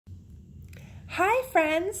Hi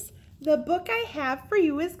friends, the book I have for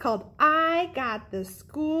you is called I Got the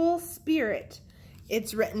School Spirit.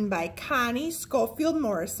 It's written by Connie Schofield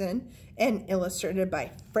Morrison and illustrated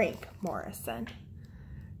by Frank Morrison.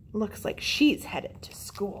 Looks like she's headed to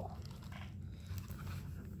school.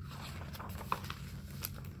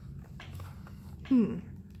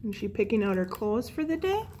 Is she picking out her clothes for the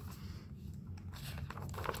day?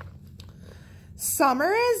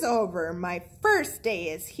 Summer is over. My first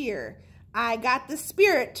day is here. I got the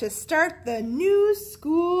spirit to start the new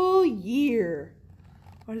school year.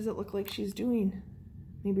 What does it look like she's doing?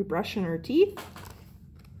 Maybe brushing her teeth?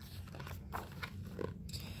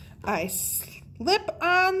 I slip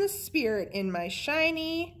on the spirit in my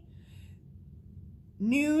shiny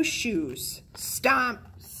new shoes. Stomp,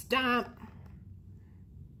 stomp.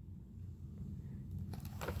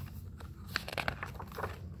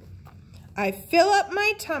 I fill up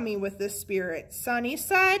my tummy with the spirit, sunny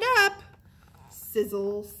side up.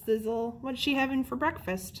 Sizzle, sizzle. What's she having for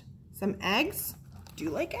breakfast? Some eggs? Do you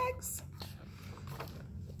like eggs?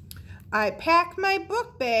 I pack my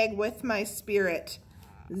book bag with my spirit.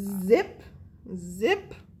 Zip,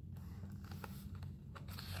 zip.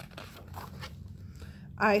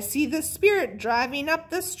 I see the spirit driving up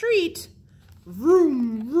the street.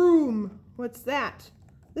 Vroom, vroom. What's that?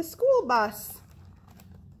 The school bus.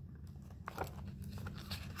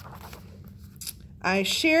 I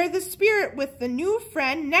share the spirit with the new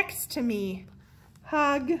friend next to me.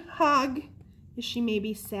 Hug, hug. Is she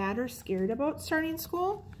maybe sad or scared about starting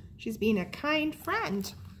school? She's being a kind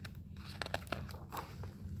friend.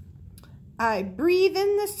 I breathe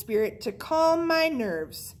in the spirit to calm my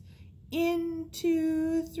nerves. In,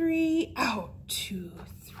 2, 3, out, 2,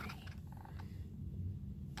 3.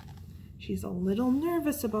 She's a little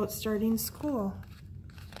nervous about starting school.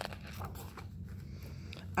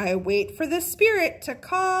 I wait for the spirit to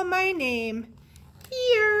call my name.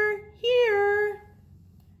 Here, here.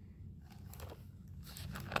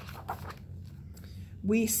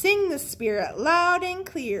 We sing the spirit loud and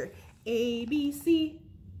clear. A, B, C.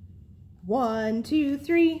 1, 2,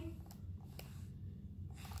 3.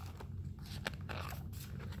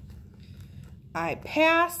 I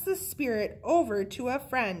pass the spirit over to a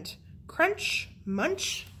friend. Crunch,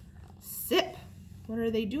 munch, sip. What are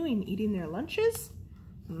they doing? Eating their lunches?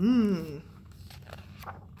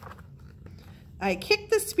 I kick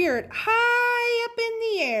the spirit high up in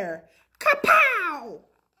the air. Kapow!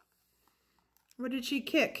 What did she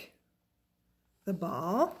kick? The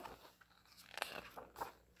ball.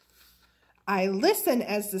 I listen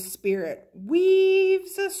as the spirit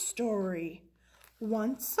weaves a story.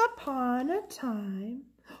 Once upon a time.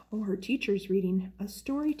 Oh, her teacher's reading a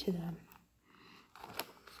story to them.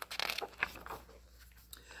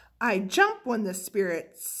 I jump when the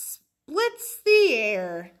spirit splits the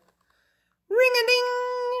air.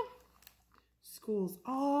 Ring-a-ding! School's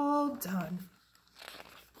all done.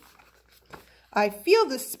 I feel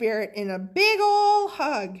the spirit in a big ol'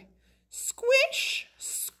 hug. Squish,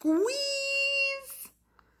 squeeze.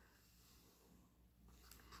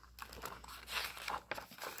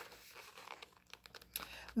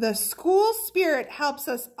 The school spirit helps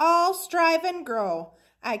us all strive and grow.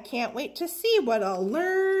 I can't wait to see what I'll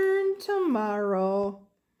learn tomorrow.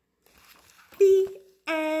 The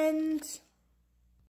end.